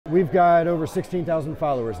We've got over 16,000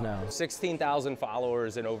 followers now. 16,000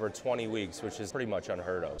 followers in over 20 weeks, which is pretty much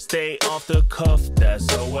unheard of. Stay off the cuff, that's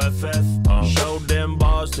OFF. Show them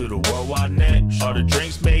bars to the worldwide net. All the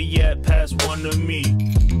drinks made yet, pass one to me.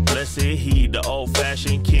 Blessed he, the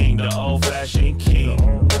old-fashioned king, the old-fashioned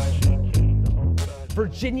king.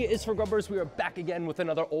 Virginia is for Grubbers. We are back again with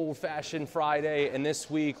another old-fashioned Friday, and this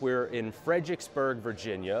week we're in Fredericksburg,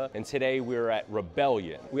 Virginia, and today we're at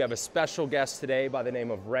Rebellion. We have a special guest today by the name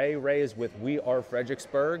of Ray. Ray is with We Are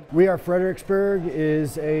Fredericksburg. We Are Fredericksburg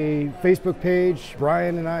is a Facebook page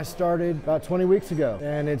Brian and I started about 20 weeks ago,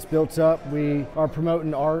 and it's built up. We are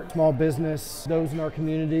promoting art, small business, those in our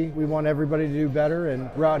community. We want everybody to do better, and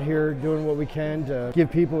we're out here doing what we can to give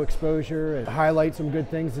people exposure and highlight some good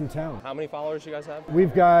things in town. How many followers you guys have?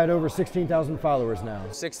 We've got over 16,000 followers now.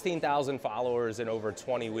 16,000 followers in over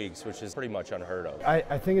 20 weeks, which is pretty much unheard of.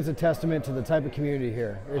 I think it's a testament to the type of community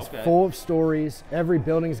here. It's full of stories. Every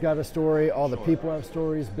building's got a story. All the people have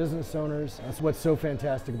stories, business owners. That's what's so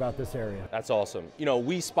fantastic about this area. That's awesome. You know,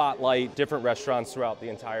 we spotlight different restaurants throughout the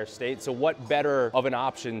entire state, so what better of an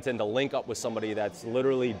option than to link up with somebody that's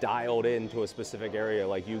literally dialed into a specific area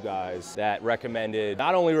like you guys that recommended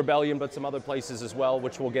not only Rebellion, but some other places as well,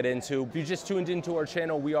 which we'll get into. If you just tuned into our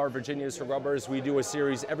channel, We Are Virginia's for Grubbers. We do a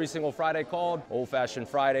series every single Friday called Old Fashioned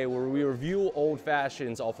Friday, where we review old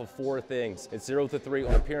fashions off of 4 things. It's 0 to 3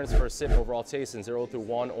 on appearance, first sip, overall taste, and 0 to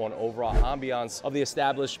 1 on overall ambiance of the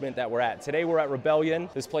establishment that we're at. Today we're at Rebellion.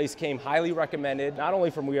 This place came highly recommended, not only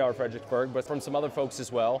from We Are Fredericksburg, but from some other folks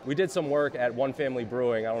as well. We did some work at One Family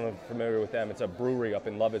Brewing. I don't know if you're familiar with them. It's a brewery up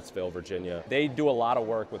in Lovettsville, Virginia. They do a lot of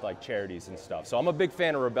work with like charities and stuff. So I'm a big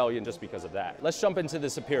fan of Rebellion just because of that. Let's jump into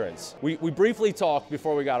this appearance. We briefly talked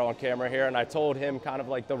before we got on camera here, and I told him kind of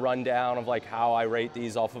like the rundown of like how I rate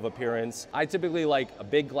these off of appearance. I typically like a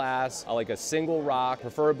big glass, I like a single rock,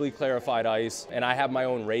 preferably clarified ice, and I have my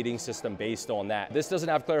own rating system based on that. This doesn't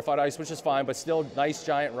have clarified ice, which is fine, but still nice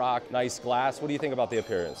giant rock, nice glass. What do you think about the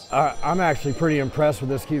appearance? I'm actually pretty impressed with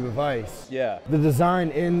this cube of ice. Yeah. The design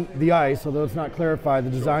in the ice, although it's not clarified, the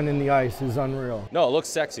design in the ice is unreal. No, it looks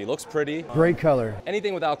sexy, looks pretty. Great color.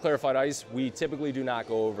 Anything without clarified ice, we typically do not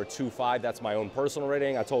go over 2.5. That's my own personal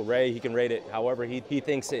rating. I told Ray he can rate it however he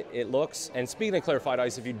thinks it looks. And speaking of clarified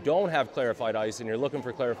ice, if you don't have clarified ice and you're looking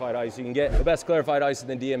for clarified ice, you can get the best clarified ice in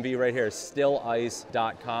the DMV right here,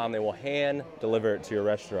 stillice.com. They will hand deliver it to your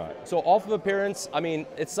restaurant. So off of appearance, I mean,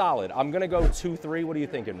 it's solid. I'm gonna go 2-3. What are you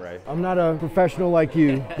thinking, Ray? I'm not a professional like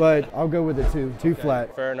you, but I'll go with a 2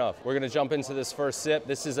 flat. Fair enough. We're gonna jump into this first sip.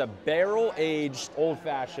 This is a barrel-aged old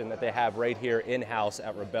fashioned that they have right here in-house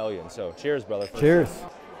at Rebellion. So cheers, brother. Cheers.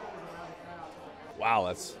 Wow,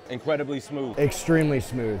 that's incredibly smooth. Extremely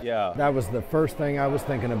smooth. Yeah. That was the first thing I was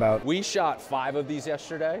thinking about. We shot 5 of these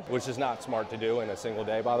yesterday, which is not smart to do in a single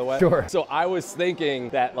day, by the way. Sure. So I was thinking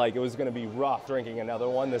that like it was gonna be rough drinking another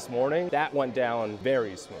one this morning. That went down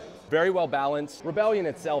very smooth. Very well balanced. Rebellion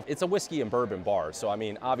itself, it's a whiskey and bourbon bar. So I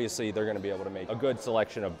mean, obviously they're gonna be able to make a good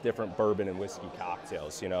selection of different bourbon and whiskey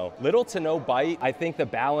cocktails, you know. Little to no bite. I think the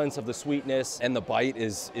balance of the sweetness and the bite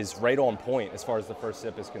is right on point as far as the first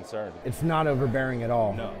sip is concerned. It's not overbearing at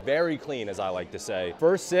all. No. Very clean, as I like to say.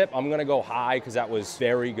 First sip, I'm gonna go high because that was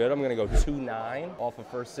very good. I'm gonna go 2.9 off of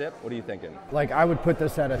first sip. What are you thinking? Like I would put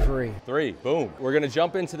this at a 3. 3, boom. We're gonna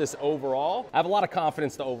jump into this overall. I have a lot of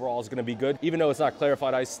confidence the overall is gonna be good. Even though it's not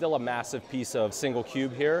clarified ice, still a massive piece of single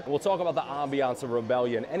cube here. We'll talk about the ambiance of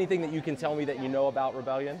Rebellion. Anything that you can tell me that you know about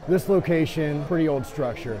Rebellion? This location, pretty old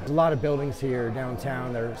structure. There's a lot of buildings here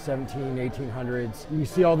downtown. They're 1800s. You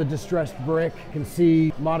see all the distressed brick. You can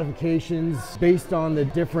see modifications based on the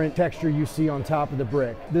different texture you see on top of the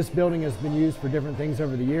brick. This building has been used for different things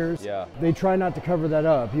over the years. Yeah. They try not to cover that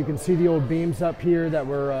up. You can see the old beams up here that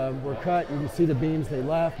were cut. You can see the beams they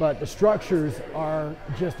left, but the structures are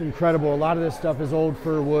just incredible. A lot of this stuff is old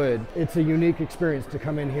fir wood. It's a unique experience to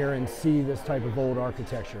come in here and see this type of old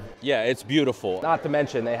architecture. Yeah, it's beautiful. Not to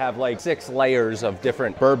mention they have like 6 layers of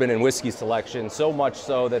different bourbon and whiskey selections, so much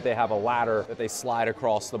so that they have a ladder that they slide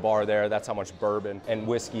across the bar there. That's how much bourbon and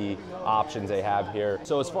whiskey options they have here.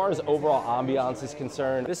 So as far as overall ambiance is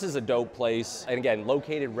concerned, this is a dope place. And again,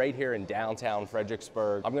 located right here in downtown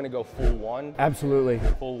Fredericksburg. I'm gonna go full 1. Absolutely.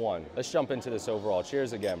 Full 1. Let's jump into this overall.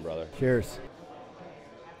 Cheers again, brother. Cheers.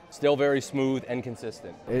 Still very smooth and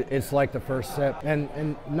consistent. It's like the first sip,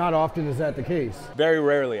 and not often is that the case. Very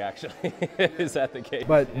rarely, actually, is that the case.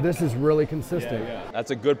 But this is really consistent.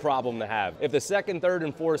 That's a good problem to have. If the second, third,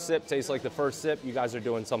 and fourth sip tastes like the first sip, you guys are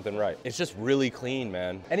doing something right. It's just really clean,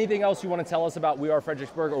 man. Anything else you want to tell us about We Are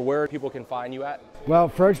Fredericksburg, or where people can find you at? Well,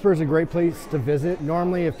 Fredericksburg is a great place to visit.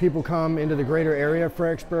 Normally, if people come into the greater area of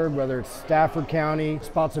Fredericksburg, whether it's Stafford County,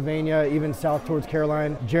 Spotsylvania, even south towards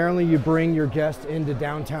Caroline, generally you bring your guests into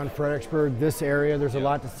downtown Fredericksburg, this area. There's a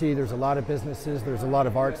lot to see. There's a lot of businesses. There's a lot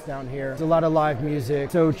of arts down here. There's a lot of live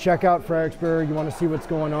music. So check out Fredericksburg. You want to see what's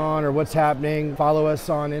going on or what's happening, follow us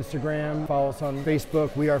on Instagram, follow us on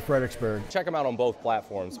Facebook. We Are Fredericksburg. Check them out on both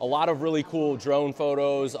platforms. A lot of really cool drone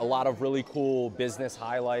photos, a lot of really cool business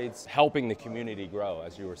highlights, helping the community grow,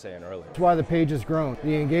 as you were saying earlier. That's why the page has grown.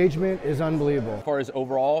 The engagement is unbelievable. As far as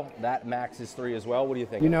overall, that max is 3 as well. What do you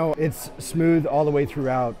think? You know, it's smooth all the way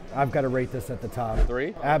throughout. I've got to rate this at the top.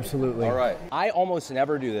 3? Absolutely. All right. I almost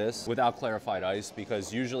never do this without clarified ice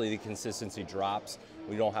because usually the consistency drops.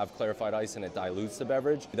 We don't have clarified ice and it dilutes the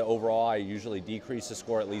beverage. The overall, I usually decrease the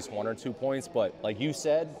score at least 1 or 2 points, but like you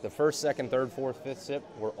said, the first, second, third, fourth, fifth sip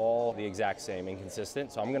were all the exact same and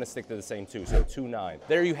consistent, so I'm gonna stick to the same 2, so 2.9.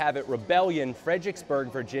 There you have it, Rebellion,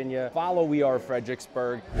 Fredericksburg, Virginia. Follow We Are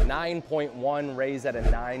Fredericksburg, 9.1 raised at a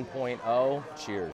 9.0. Cheers.